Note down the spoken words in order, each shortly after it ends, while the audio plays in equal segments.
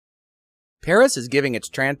Paris is giving its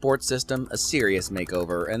transport system a serious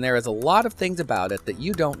makeover, and there is a lot of things about it that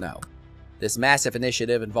you don't know. This massive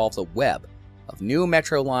initiative involves a web of new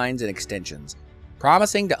metro lines and extensions,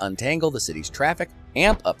 promising to untangle the city's traffic,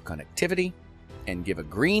 amp up connectivity, and give a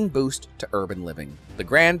green boost to urban living. The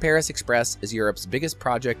Grand Paris Express is Europe's biggest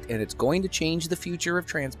project, and it's going to change the future of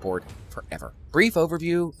transport forever. Brief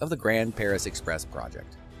overview of the Grand Paris Express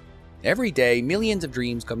project. Every day, millions of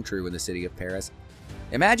dreams come true in the city of Paris.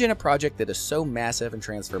 Imagine a project that is so massive and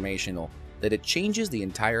transformational that it changes the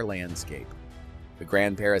entire landscape. The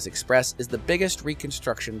Grand Paris Express is the biggest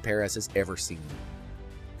reconstruction Paris has ever seen.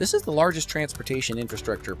 This is the largest transportation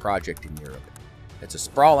infrastructure project in Europe. It's a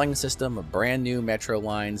sprawling system of brand new metro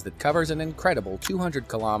lines that covers an incredible 200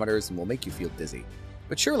 kilometers and will make you feel dizzy.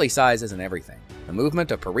 But surely size isn't everything. The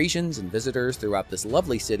movement of Parisians and visitors throughout this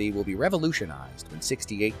lovely city will be revolutionized when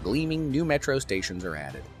 68 gleaming new metro stations are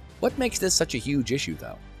added. What makes this such a huge issue,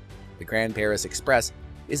 though? The Grand Paris Express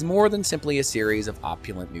is more than simply a series of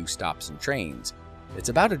opulent new stops and trains. It's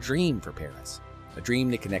about a dream for Paris, a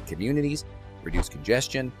dream to connect communities, reduce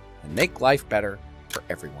congestion, and make life better for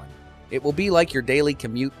everyone. It will be like your daily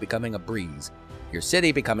commute becoming a breeze, your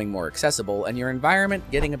city becoming more accessible, and your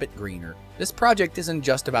environment getting a bit greener. This project isn't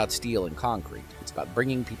just about steel and concrete. It's about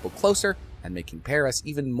bringing people closer and making Paris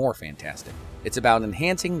even more fantastic. It's about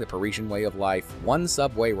enhancing the Parisian way of life, one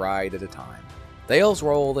subway ride at a time. Thales'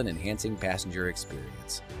 role in enhancing passenger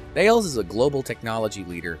experience. Thales is a global technology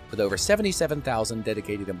leader with over 77,000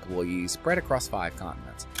 dedicated employees spread across 5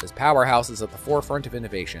 continents. This powerhouse is at the forefront of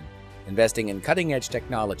innovation, investing in cutting-edge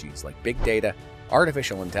technologies like big data,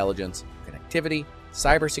 artificial intelligence, connectivity,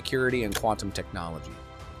 cybersecurity, and quantum technology.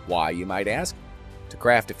 Why, you might ask? To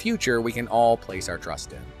craft a future we can all place our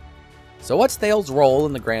trust in. So what's Thales' role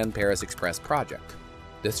in the Grand Paris Express project?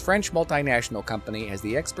 This French multinational company has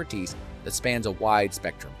the expertise that spans a wide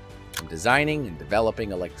spectrum, from designing and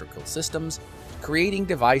developing electrical systems to creating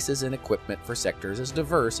devices and equipment for sectors as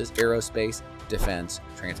diverse as aerospace, defense,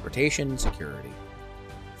 transportation, and security.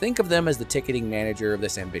 Think of them as the ticketing manager of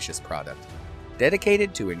this ambitious product,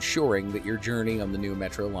 dedicated to ensuring that your journey on the new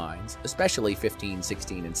metro lines, especially 15,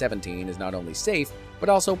 16, and 17, is not only safe, but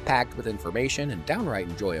also packed with information and downright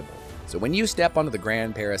enjoyable. So when you step onto the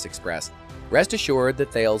Grand Paris Express, rest assured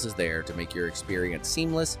that Thales is there to make your experience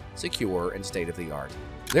seamless, secure, and state-of-the-art.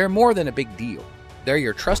 They're more than a big deal. They're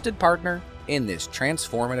your trusted partner in this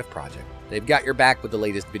transformative project. They've got your back with the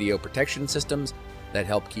latest video protection systems that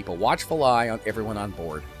help keep a watchful eye on everyone on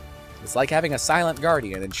board. It's like having a silent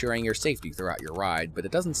guardian ensuring your safety throughout your ride, but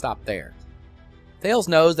it doesn't stop there. Thales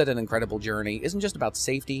knows that an incredible journey isn't just about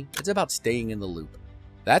safety, it's about staying in the loop.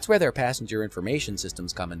 That's where their passenger information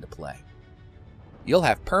systems come into play. You'll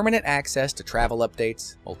have permanent access to travel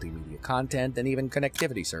updates, multimedia content, and even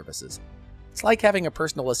connectivity services. It's like having a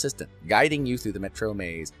personal assistant guiding you through the metro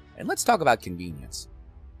maze. And let's talk about convenience.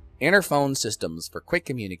 Interphone systems for quick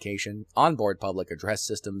communication, onboard public address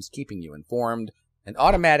systems keeping you informed, and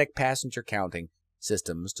automatic passenger counting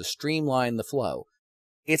systems to streamline the flow.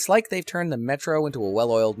 It's like they've turned the metro into a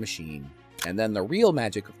well-oiled machine. And then the real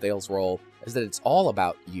magic of Thales' role is that it's all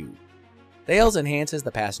about you. Thales enhances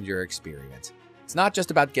the passenger experience. It's not just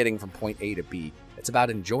about getting from point A to B, it's about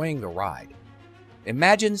enjoying the ride.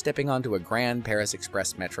 Imagine stepping onto a Grand Paris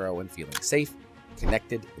Express metro and feeling safe,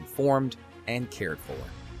 connected, informed, and cared for.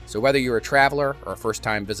 So whether you're a traveler or a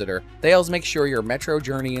first-time visitor, Thales makes sure your metro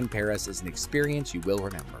journey in Paris is an experience you will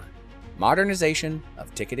remember. Modernization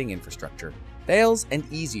of ticketing infrastructure. Thales and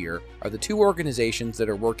Easier are the 2 organizations that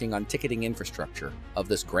are working on ticketing infrastructure of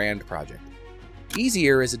this grand project.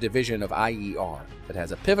 Easier is a division of IER that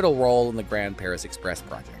has a pivotal role in the Grand Paris Express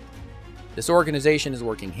project. This organization is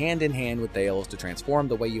working hand in hand with Thales to transform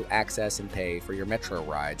the way you access and pay for your metro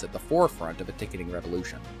rides at the forefront of a ticketing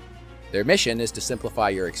revolution. Their mission is to simplify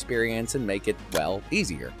your experience and make it, well,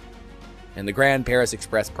 easier. In the Grand Paris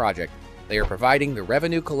Express project, they are providing the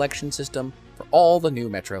revenue collection system for all the new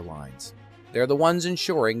metro lines. They're the ones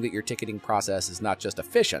ensuring that your ticketing process is not just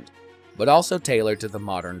efficient, but also tailored to the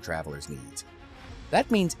modern traveler's needs.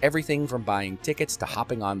 That means everything from buying tickets to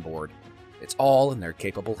hopping on board. It's all in their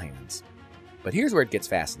capable hands. But here's where it gets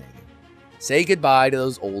fascinating. Say goodbye to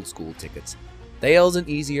those old school tickets. Thales and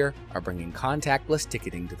Easier are bringing contactless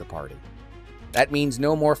ticketing to the party. That means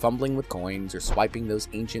no more fumbling with coins or swiping those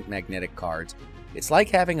ancient magnetic cards. It's like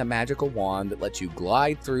having a magical wand that lets you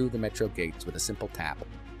glide through the metro gates with a simple tap.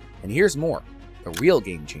 And here's more, the real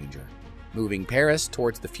game changer, moving Paris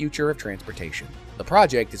towards the future of transportation. The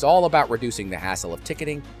project is all about reducing the hassle of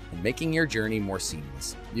ticketing and making your journey more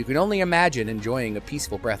seamless. You can only imagine enjoying a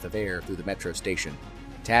peaceful breath of air through the metro station,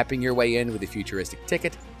 tapping your way in with a futuristic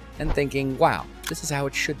ticket, and thinking, wow, this is how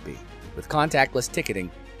it should be. With contactless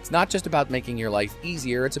ticketing, it's not just about making your life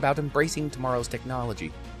easier, it's about embracing tomorrow's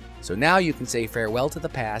technology. So now you can say farewell to the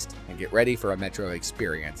past and get ready for a Metro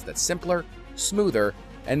experience that's simpler, smoother,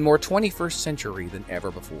 and more 21st century than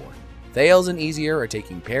ever before. Thales and Easier are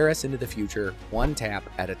taking Paris into the future, one tap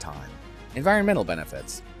at a time. Environmental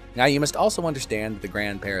benefits. Now you must also understand that the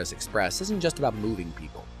Grand Paris Express isn't just about moving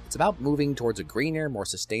people. It's about moving towards a greener, more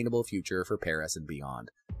sustainable future for Paris and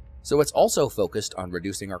beyond. So it's also focused on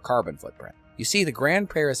reducing our carbon footprint. You see, the Grand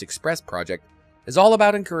Paris Express project is all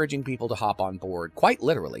about encouraging people to hop on board, quite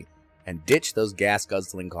literally, and ditch those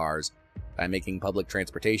gas-guzzling cars. By making public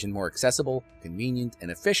transportation more accessible, convenient,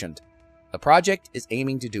 and efficient, the project is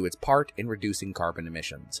aiming to do its part in reducing carbon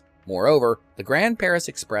emissions. Moreover, the Grand Paris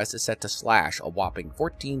Express is set to slash a whopping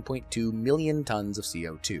 14.2 million tons of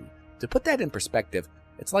CO2. To put that in perspective,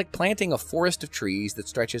 it's like planting a forest of trees that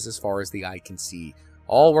stretches as far as the eye can see,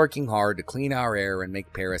 all working hard to clean our air and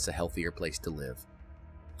make Paris a healthier place to live.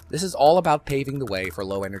 This is all about paving the way for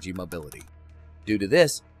low-energy mobility. Due to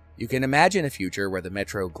this, you can imagine a future where the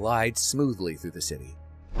metro glides smoothly through the city,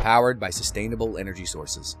 powered by sustainable energy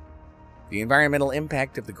sources. The environmental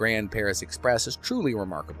impact of the Grand Paris Express is truly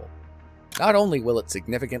remarkable. Not only will it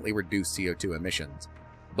significantly reduce CO2 emissions,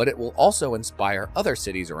 but it will also inspire other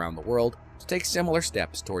cities around the world to take similar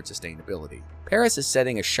steps toward sustainability. Paris is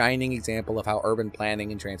setting a shining example of how urban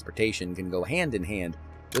planning and transportation can go hand in hand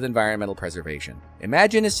with environmental preservation.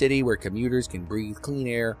 Imagine a city where commuters can breathe clean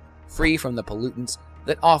air, free from the pollutants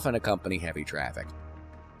that often accompany heavy traffic.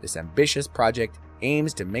 This ambitious project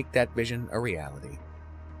aims to make that vision a reality.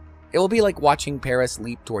 It will be like watching Paris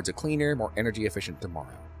leap towards a cleaner, more energy-efficient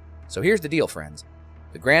tomorrow. So here's the deal, friends.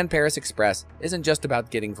 The Grand Paris Express isn't just about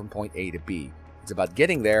getting from point A to B. It's about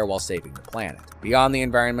getting there while saving the planet. Beyond the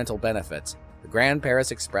environmental benefits, the Grand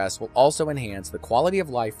Paris Express will also enhance the quality of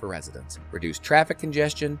life for residents. Reduced traffic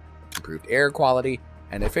congestion, improved air quality,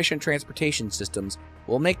 and efficient transportation systems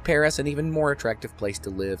will make Paris an even more attractive place to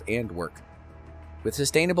live and work. With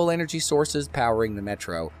sustainable energy sources powering the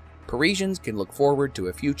metro, Parisians can look forward to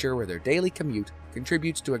a future where their daily commute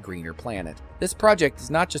contributes to a greener planet. This project is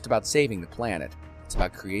not just about saving the planet, it's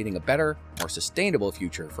about creating a better, more sustainable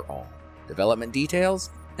future for all. Development details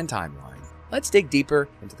and timeline. Let's dig deeper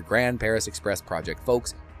into the Grand Paris Express project,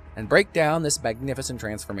 folks, and break down this magnificent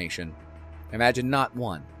transformation. Imagine not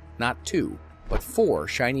one, not two, but 4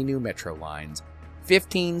 shiny new metro lines,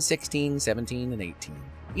 15, 16, 17, and 18.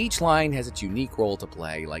 Each line has its unique role to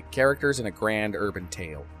play, like characters in a grand urban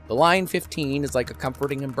tale. The line 15 is like a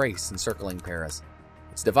comforting embrace encircling Paris.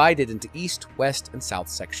 It's divided into east, west, and south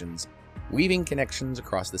sections, weaving connections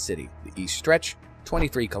across the city. The east stretch,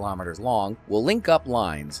 23 kilometers long, will link up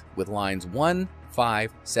lines with lines 1,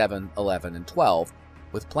 5, 7, 11, and 12,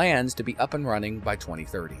 with plans to be up and running by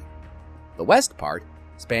 2030. The west part,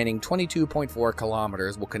 spanning 22.4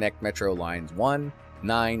 kilometers, will connect metro lines 1,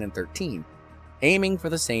 9, and 13, aiming for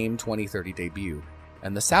the same 2030 debut,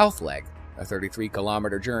 and the south leg, a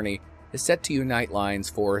 33-kilometer journey, is set to unite lines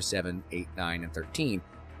 4, 7, 8, 9, and 13,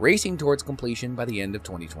 racing towards completion by the end of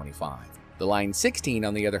 2025. The line 16,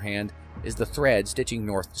 on the other hand, is the thread stitching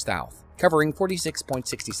north to south, covering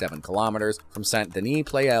 46.67 kilometers from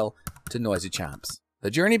Saint-Denis-Pleyel to Noisy-Champs.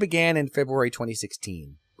 The journey began in February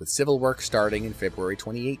 2016, with civil work starting in February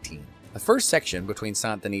 2018. The first section between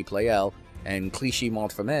Saint-Denis-Pleyel and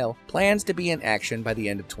Clichy-Montfermeil plans to be in action by the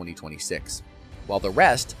end of 2026, while the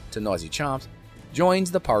rest, to Noisy-Champs,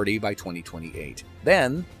 joins the party by 2028.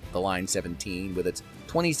 Then, the Line 17, with its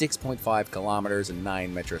 26.5 kilometers and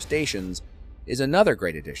 9 metro stations, is another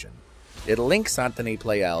great addition. It'll link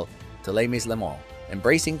Saint-Denis-Pleyel to Les Mis-le-Mans,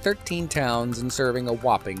 embracing 13 towns and serving a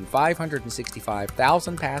whopping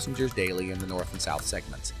 565,000 passengers daily in the north and south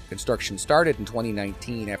segments. Construction started in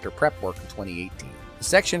 2019 after prep work in 2018. The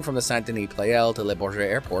section from the Saint-Denis-Pleyel to Le Bourget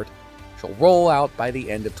Airport shall roll out by the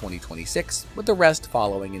end of 2026, with the rest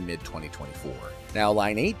following in mid-2024. Now,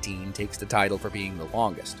 Line 18 takes the title for being the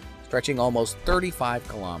longest, stretching almost 35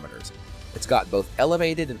 kilometers. It's got both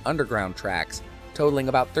elevated and underground tracks, totaling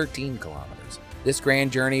about 13 kilometers. This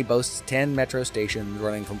grand journey boasts 10 metro stations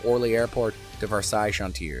running from Orly Airport to Versailles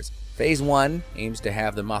Chantiers. Phase 1 aims to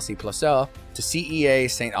have the Massy-Plassat to CEA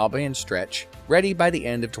Saint-Aubin stretch ready by the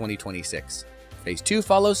end of 2026. Phase 2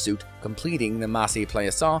 follows suit, completing the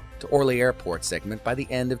Massy-Plassat to Orly Airport segment by the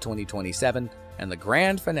end of 2027, and the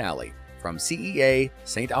grand finale from CEA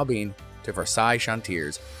Saint-Aubin to Versailles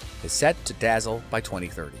Chantiers is set to dazzle by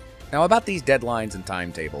 2030. Now, about these deadlines and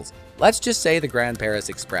timetables, let's just say the Grand Paris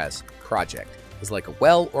Express project is like a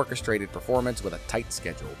well-orchestrated performance with a tight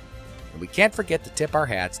schedule. And we can't forget to tip our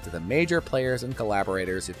hats to the major players and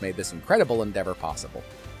collaborators who've made this incredible endeavor possible.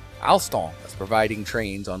 Alstom is providing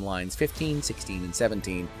trains on lines 15, 16, and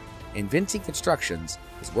 17, and Vinci Constructions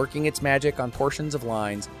is working its magic on portions of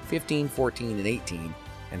lines 15, 14, and 18,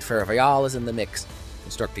 and Ferrovial is in the mix,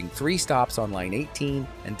 constructing 3 stops on line 18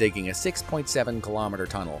 and digging a 6.7-kilometer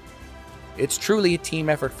tunnel. It's truly a team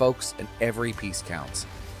effort, folks, and every piece counts.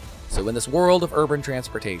 So in this world of urban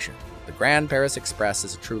transportation, the Grand Paris Express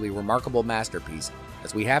is a truly remarkable masterpiece,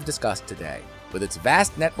 as we have discussed today. With its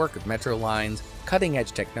vast network of metro lines,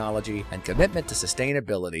 cutting-edge technology, and commitment to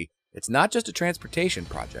sustainability, it's not just a transportation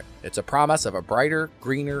project, it's a promise of a brighter,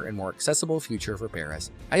 greener, and more accessible future for Paris.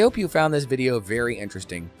 I hope you found this video very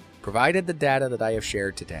interesting, provided the data that I have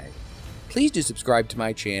shared today. Please do subscribe to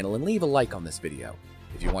my channel and leave a like on this video.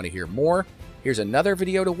 If you want to hear more, here's another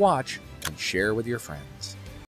video to watch and share with your friends.